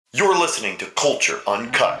You're listening to Culture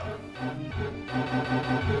Uncut.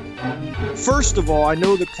 First of all, I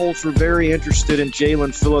know the Colts were very interested in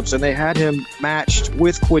Jaelan Phillips, and they had him matched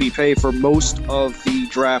with Kwity Paye for most of the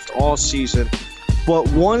draft all season.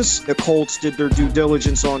 But once the Colts did their due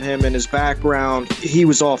diligence on him and his background, he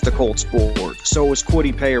was off the Colts board. So it was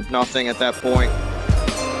Kwity Paye or nothing at that point.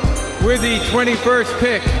 With the 21st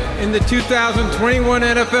pick in the 2021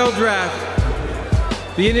 NFL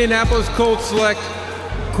Draft, the Indianapolis Colts select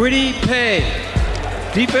Kwity Paye,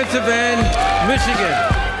 defensive end,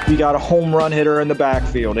 Michigan. We got a home run hitter in the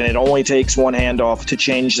backfield, and it only takes one handoff to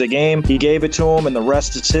change the game. He gave it to him, and the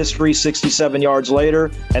rest is history 67 yards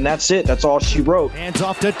later, and that's it. That's all she wrote. Hands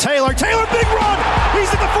off to Taylor. Taylor, big run! He's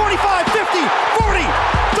at the 45, 50, 40,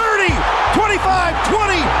 30, 25,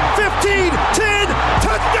 20, 15, 10,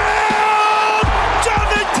 touchdown!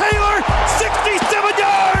 Jonathan Taylor, 67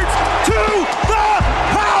 yards to the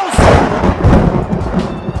house!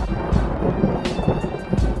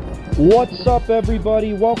 What's up,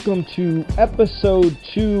 everybody? Welcome to episode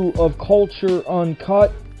 2 of Culture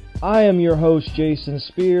Uncut. I am your host, Jason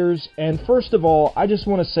Spears, and first of all, I just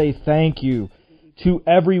want to say thank you to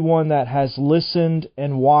everyone that has listened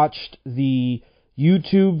and watched the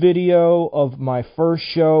YouTube video of my first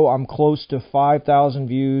show. I'm close to 5,000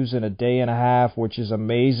 views in a day and a half, which is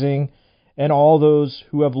amazing, and all those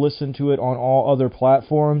who have listened to it on all other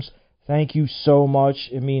platforms, thank you so much.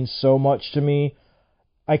 It means so much to me.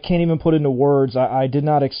 I can't even put into words. I did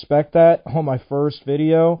not expect that on my first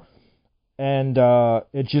video, and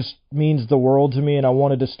it just means the world to me, and I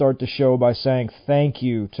wanted to start the show by saying thank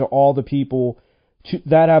you to all the people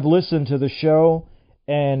that have listened to the show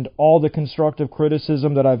and all the constructive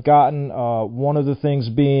criticism that I've gotten. One of the things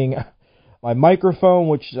being my microphone,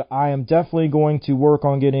 which I am definitely going to work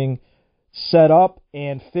on getting set up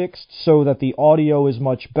and fixed so that the audio is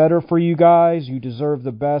much better for you guys. You deserve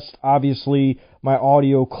the best. Obviously, my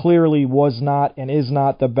audio clearly was not and is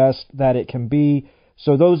not the best that it can be.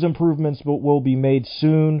 So those improvements will be made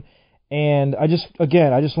soon. And I just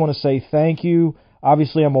want to say thank you.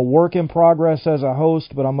 Obviously, I'm a work in progress as a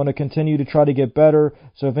host, but I'm going to continue to try to get better.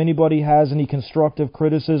 So if anybody has any constructive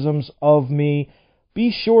criticisms of me, be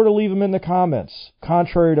sure to leave them in the comments.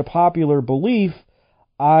 Contrary to popular belief,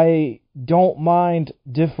 I don't mind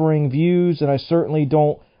differing views, and I certainly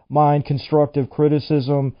don't mind constructive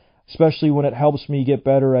criticism, especially when it helps me get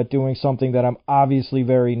better at doing something that I'm obviously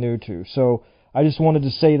very new to. So I just wanted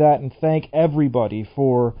to say that and thank everybody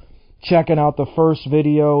for checking out the first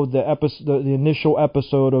video, the initial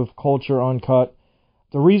episode of Culture Uncut.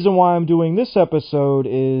 The reason why I'm doing this episode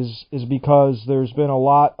is because there's been a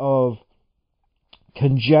lot of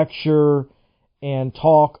conjecture and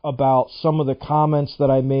talk about some of the comments that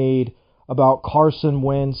I made about Carson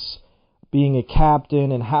Wentz being a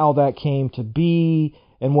captain and how that came to be,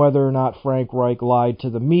 and whether or not Frank Reich lied to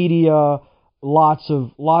the media. Lots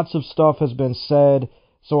of stuff has been said,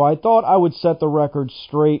 so I thought I would set the record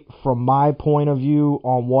straight from my point of view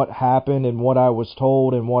on what happened and what I was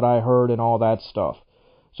told and what I heard and all that stuff.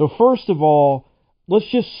 So first of all, let's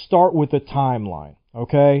just start with the timeline,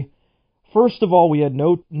 okay? First of all, we had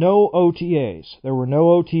no OTAs. There were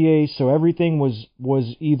no OTAs, so everything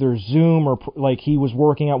was either Zoom or like he was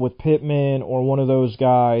working out with Pittman or one of those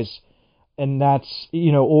guys, and that's,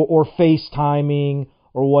 or FaceTiming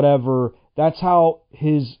or whatever. That's how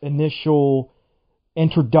his initial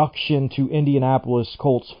introduction to Indianapolis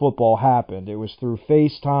Colts football happened. It was through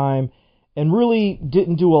FaceTime, and really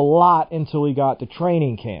didn't do a lot until he got to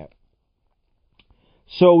training camp.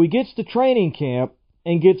 So he gets to training camp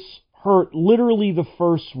and gets hurt literally the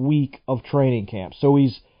first week of training camp. So I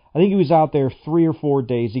think he was out there 3 or 4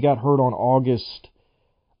 days. He got hurt on August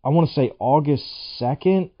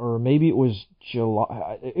 2nd, or maybe it was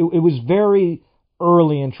July. It was very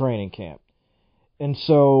early in training camp. And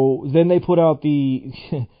so then they put out the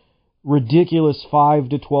ridiculous 5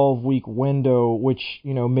 to 12 week window, which,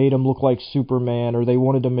 made him look like Superman, or they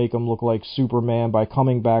wanted to make him look like Superman by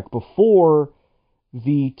coming back before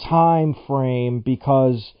the time frame,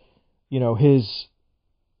 because his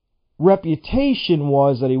reputation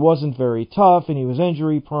was that he wasn't very tough and he was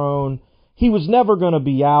injury prone. He was never going to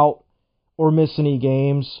be out or miss any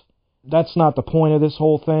games. That's not the point of this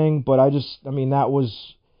whole thing, but that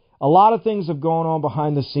was a lot of things have gone on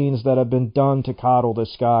behind the scenes that have been done to coddle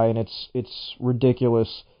this guy, and it's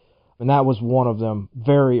ridiculous. And that was one of them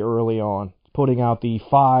very early on, putting out the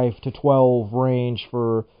 5 to 12 range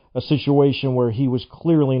for a situation where he was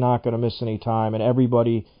clearly not going to miss any time, and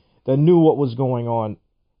everybody that knew what was going on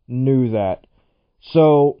knew that.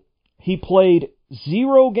 So he played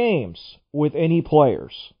 0 games with any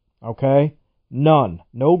players, okay? None.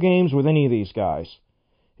 No games with any of these guys.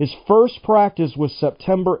 His first practice was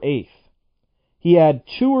September 8th. He had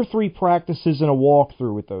 2 or 3 practices and a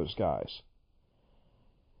walkthrough with those guys.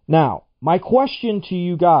 Now, my question to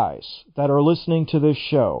you guys that are listening to this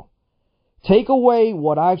show, take away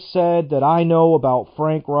what I've said that I know about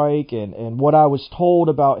Frank Reich and what I was told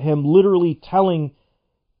about him literally telling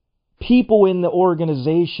people in the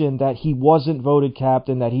organization that he wasn't voted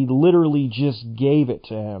captain, that he literally just gave it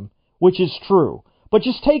to him, which is true. But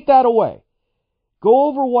just take that away. Go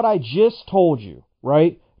over what I just told you,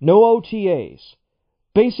 right? No OTAs.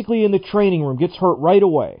 Basically in the training room, gets hurt right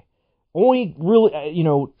away. Only really,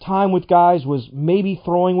 time with guys was maybe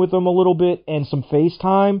throwing with them a little bit and some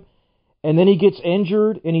FaceTime. And then he gets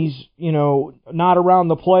injured and he's, not around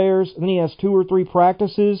the players. And then he has 2 or 3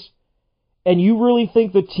 practices. And you really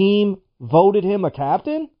think the team voted him a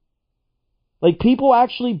captain? Like, people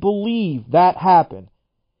actually believe that happened.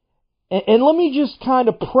 And let me just kind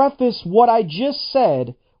of preface what I just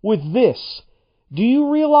said with this. Do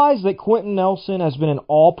you realize that Quentin Nelson has been an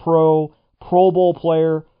All-Pro, Pro Bowl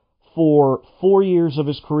player for 4 years of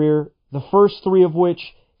his career, the first 3 of which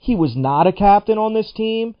he was not a captain on this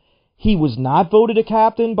team? He was not voted a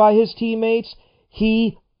captain by his teammates.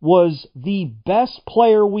 He was the best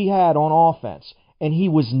player we had on offense, and he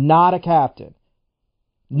was not a captain.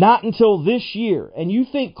 Not until this year. And you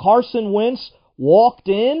think Carson Wentz walked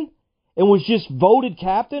in and was just voted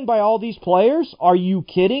captain by all these players? Are you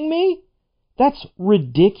kidding me? That's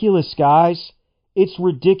ridiculous, guys. It's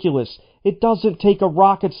ridiculous. It doesn't take a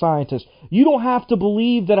rocket scientist. You don't have to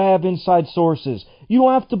believe that I have inside sources. You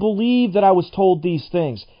don't have to believe that I was told these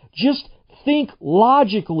things. Just think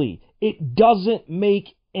logically. It doesn't make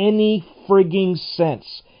any frigging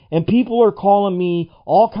sense. And people are calling me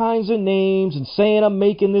all kinds of names and saying I'm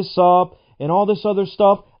making this up and all this other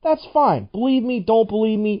stuff. That's fine. Believe me, don't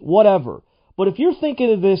believe me, whatever. But if you're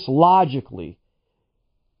thinking of this logically,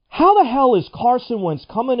 how the hell is Carson Wentz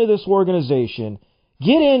come into this organization,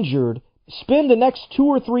 get injured, spend the next 2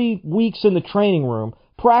 or 3 weeks in the training room,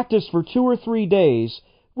 practice for 2 or 3 days,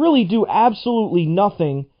 really do absolutely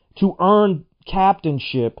nothing to earn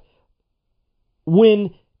captainship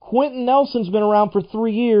when Quentin Nelson's been around for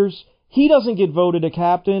 3 years? He doesn't get voted a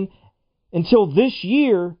captain until this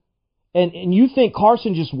year, and you think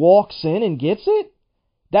Carson just walks in and gets it?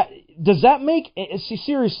 Does that make...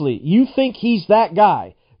 Seriously, you think he's that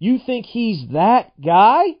guy? You think he's that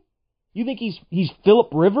guy? You think he's Phillip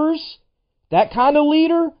Rivers? That kind of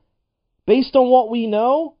leader? Based on what we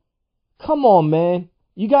know? Come on, man.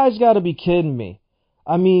 You guys got to be kidding me.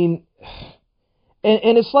 I mean,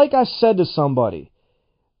 and it's like I said to somebody.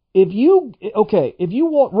 If you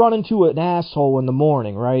run into an asshole in the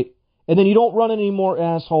morning, right? And then you don't run into any more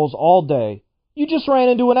assholes all day, you just ran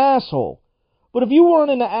into an asshole. But if you run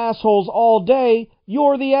into assholes all day,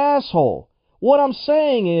 you're the asshole. What I'm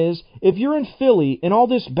saying is, if you're in Philly and all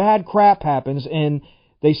this bad crap happens and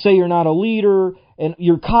they say you're not a leader and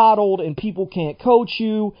you're coddled and people can't coach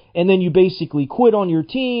you and then you basically quit on your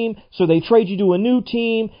team, so they trade you to a new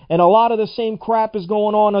team and a lot of the same crap is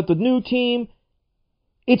going on at the new team,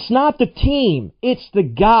 it's not the team, it's the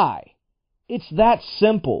guy. It's that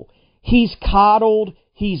simple. He's coddled,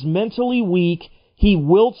 he's mentally weak, he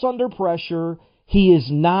wilts under pressure, he is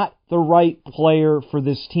not the right player for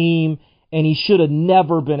this team, and he should have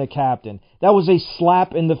never been a captain. That was a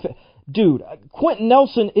slap in the face. Dude, Quentin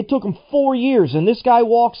Nelson, it took him 4 years, and this guy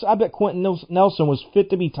walks, I bet Quentin Nelson was fit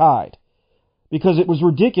to be tied. Because it was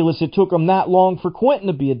ridiculous it took him that long for Quentin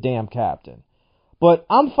to be a damn captain. But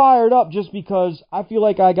I'm fired up just because I feel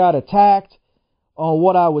like I got attacked on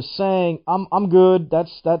what I was saying. I'm good.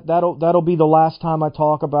 That'll be the last time I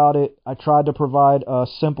talk about it. I tried to provide a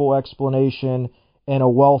simple explanation and a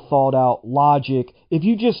well thought out logic. If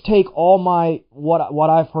you just take all my what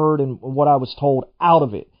I've heard and what I was told out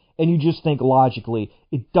of it, and you just think logically,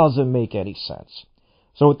 it doesn't make any sense.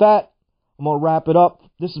 So with that, I'm gonna wrap it up.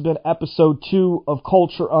 This has been episode 2 of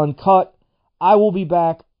Culture Uncut. I will be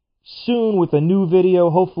back soon with a new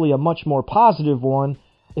video, hopefully a much more positive one.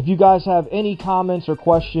 If you guys have any comments or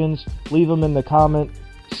questions, leave them in the comment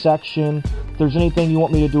section. If there's anything you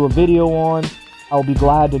want me to do a video on, I'll be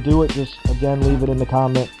glad to do it. Just, again, leave it in the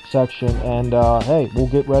comment section. And, hey, we'll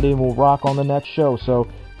get ready and we'll rock on the next show. So,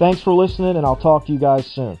 thanks for listening, and I'll talk to you guys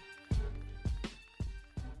soon.